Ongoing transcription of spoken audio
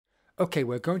Okay,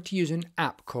 we're going to use an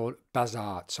app called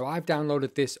Bazaart. So I've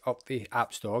downloaded this off the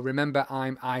App Store. Remember,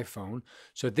 I'm iPhone,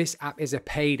 so this app is a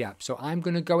paid app. So I'm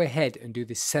going to go ahead and do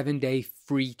the 7-day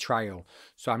free trial.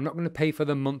 So I'm not going to pay for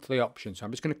the monthly option. So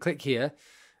I'm just going to click here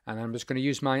and I'm just going to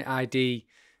use my ID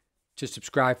to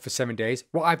subscribe for 7 days.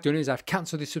 What I've done is I've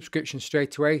cancelled the subscription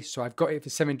straight away. So I've got it for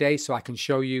 7 days so I can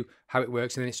show you how it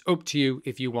works, and then it's up to you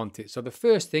if you want it. So the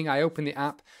first thing, I open the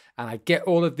app and I get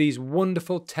all of these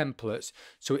wonderful templates.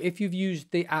 So if you've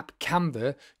used the app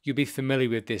Canva, you'll be familiar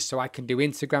with this. So I can do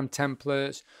Instagram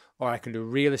templates, or I can do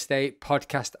real estate,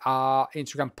 podcast art,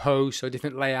 Instagram posts, or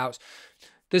different layouts.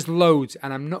 There's loads,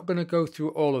 and I'm not going to go through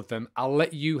all of them. I'll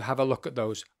let you have a look at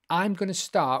those. I'm going to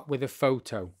start with a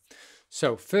photo.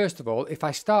 So first of all, if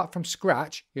I start from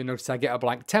scratch, you'll notice I get a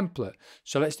blank template.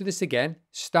 So let's do this again.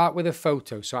 Start with a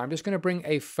photo. So I'm just going to bring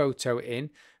a photo in.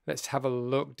 Let's have a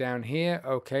look down here.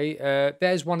 Okay,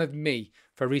 there's one of me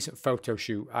for a recent photo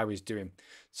shoot I was doing.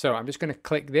 So I'm just going to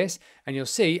click this and you'll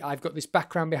see I've got this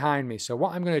background behind me. So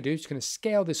what I'm going to do is going to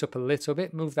scale this up a little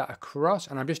bit, move that across,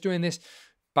 and I'm just doing this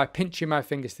by pinching my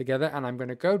fingers together, and I'm going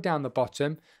to go down the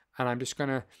bottom and I'm just going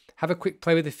to have a quick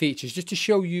play with the features just to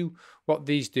show you what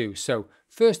these do. So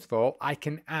first of all, I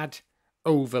can add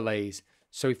overlays.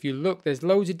 So if you look, there's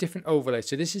loads of different overlays.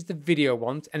 So this is the video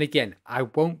ones. And again, I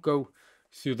won't go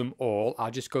through them all.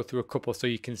 I'll just go through a couple so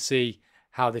you can see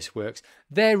how this works.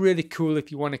 They're really cool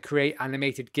if you want to create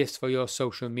animated GIFs for your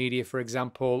social media, for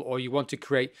example, or you want to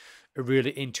create a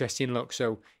really interesting look.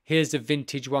 So here's the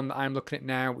vintage one that I'm looking at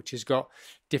now, which has got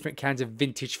different kinds of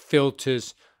vintage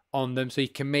filters on them, so you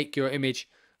can make your image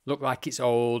look like it's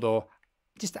old or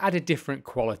just add a different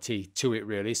quality to it,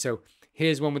 really. So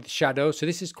here's one with the shadows. So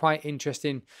this is quite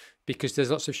interesting because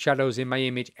there's lots of shadows in my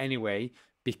image anyway,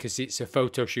 because it's a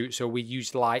photo shoot, so we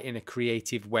use light in a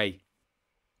creative way.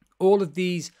 All of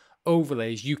these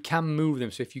overlays, you can move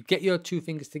them. So if you get your two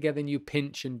fingers together and you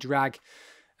pinch and drag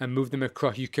and move them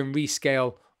across, you can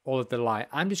rescale all of the light.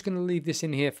 I'm just going to leave this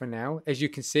in here for now. As you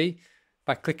can see,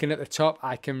 by clicking at the top,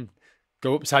 I can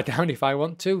go upside down if I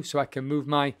want to, so I can move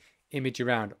my image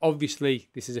around. Obviously,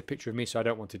 this is a picture of me, so I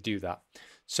don't want to do that.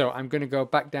 So I'm going to go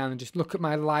back down and just look at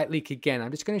my light leak again.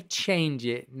 I'm just going to change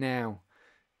it now.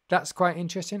 That's quite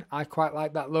interesting. I quite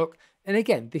like that look. And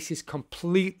again, this is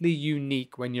completely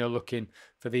unique when you're looking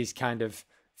for these kind of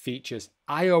features.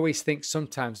 I always think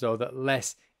sometimes, though, that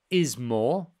less is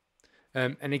more.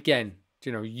 And again,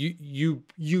 you know,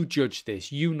 you judge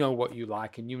this. You know what you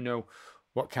like, and you know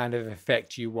what kind of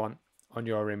effect you want on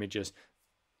your images.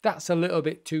 That's a little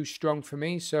bit too strong for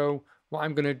me, so what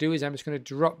I'm going to do is I'm just going to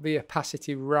drop the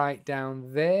opacity right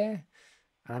down there,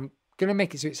 and I'm going to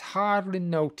make it so it's hardly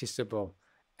noticeable.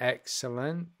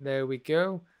 Excellent, there we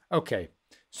go. Okay,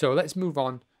 so let's move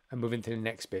on and move into the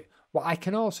next bit. What I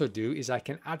can also do is I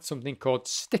can add something called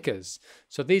stickers.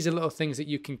 So these are little things that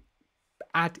you can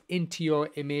add into your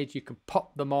image. You can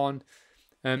pop them on,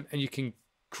 and you can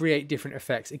create different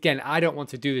effects. Again, I don't want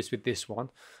to do this with this one.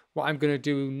 What I'm going to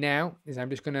do now is I'm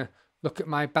just going to look at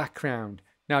my background.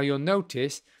 Now you'll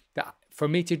notice that for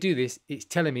me to do this, it's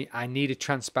telling me I need a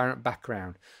transparent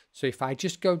background. So if I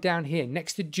just go down here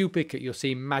next to duplicate, you'll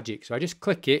see magic. So I just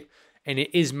click it and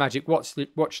it is magic.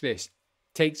 Watch this.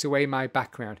 Takes away my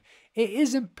background. It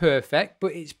isn't perfect,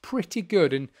 but it's pretty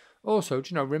good. And also,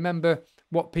 you know, remember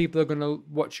what people are going to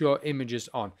watch your images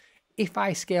on. If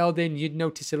I scaled in, you'd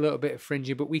notice a little bit of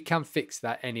fringing, but we can fix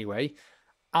that anyway.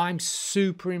 I'm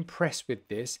super impressed with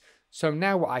this. So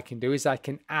now what I can do is I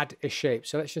can add a shape.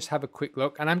 So let's just have a quick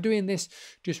look. And I'm doing this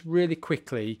just really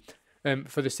quickly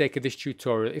for the sake of this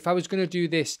tutorial. If I was going to do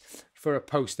this for a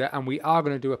poster, and we are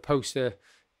going to do a poster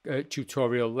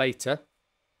tutorial later,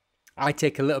 I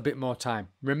take a little bit more time.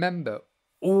 Remember,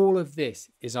 all of this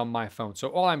is on my phone. So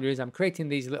all I'm doing is I'm creating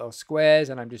these little squares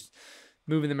and I'm just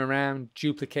moving them around,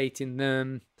 duplicating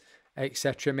them,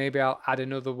 etc. Maybe I'll add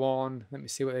another one. Let me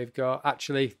see what they've got.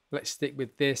 Actually, let's stick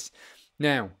with this.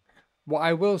 Now, what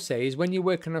I will say is when you're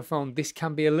working on a phone, this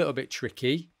can be a little bit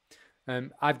tricky.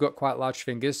 I've got quite large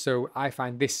fingers, so I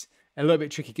find this a little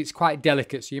bit tricky. It's quite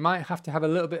delicate, so you might have to have a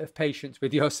little bit of patience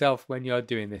with yourself when you're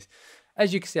doing this.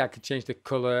 As you can see, I can change the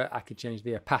color, I can change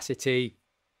the opacity.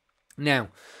 Now,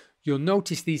 you'll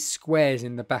notice these squares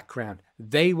in the background.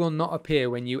 They will not appear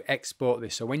when you export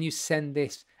this. So when you send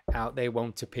this out, they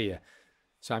won't appear.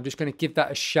 So I'm just going to give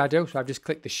that a shadow. So I've just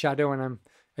clicked the shadow and I'm,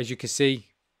 as you can see,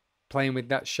 playing with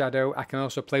that shadow. I can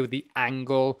also play with the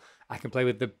angle. I can play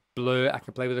with the blur. I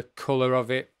can play with the color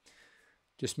of it.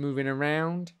 Just moving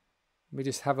around. Let me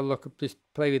just have a look. Just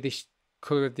play with this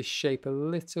color of this shape a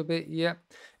little bit. Yeah.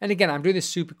 And again, I'm doing this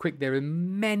super quick. There are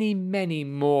many, many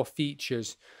more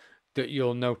features that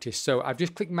you'll notice. So I've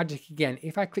just clicked magic again.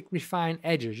 If I click refine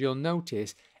edges, you'll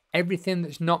notice everything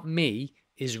that's not me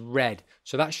is red.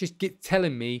 So that's just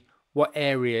telling me what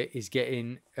area is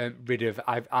getting rid of.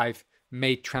 I've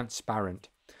made transparent.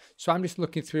 So I'm just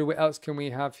looking through, what else can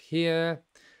we have here?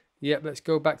 Yep, let's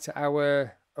go back to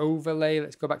our overlay.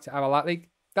 Let's go back to our light leak.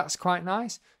 That's quite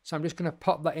nice. So I'm just going to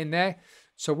pop that in there.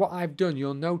 So what I've done,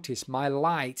 you'll notice my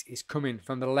light is coming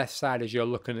from the left side as you're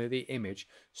looking at the image.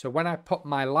 So when I put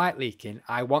my light leak in,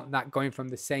 I want that going from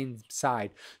the same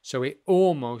side. So it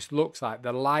almost looks like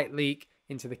the light leak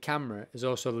into the camera is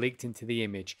also leaked into the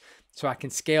image. So I can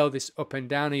scale this up and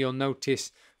down, and you'll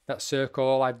notice that circle.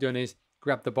 All I've done is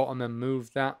grab the bottom and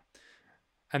move that.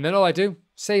 And then all I do,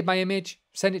 save my image,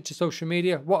 send it to social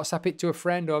media, WhatsApp it to a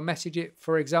friend or message it,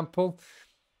 for example.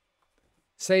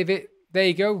 Save it. There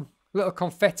you go. Little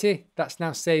confetti. That's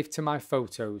now saved to my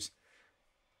photos.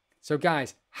 So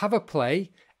guys, have a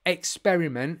play,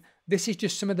 experiment. This is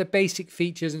just some of the basic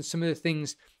features and some of the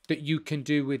things that you can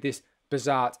do with this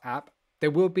Bazaart app.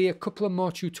 There will be a couple of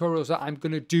more tutorials that I'm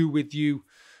going to do with you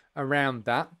around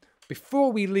that.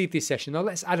 Before we leave this session though,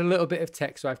 let's add a little bit of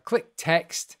text. So I've clicked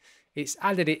text. It's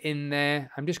added it in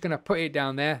there. I'm just going to put it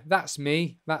down there. That's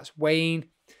me. That's Wayne.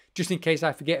 Just in case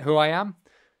I forget who I am.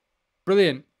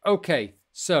 Brilliant. Okay.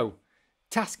 So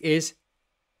task is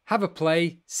have a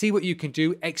play, see what you can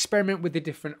do, experiment with the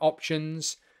different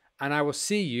options, and I will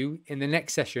see you in the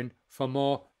next session for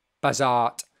more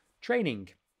Bazaart training.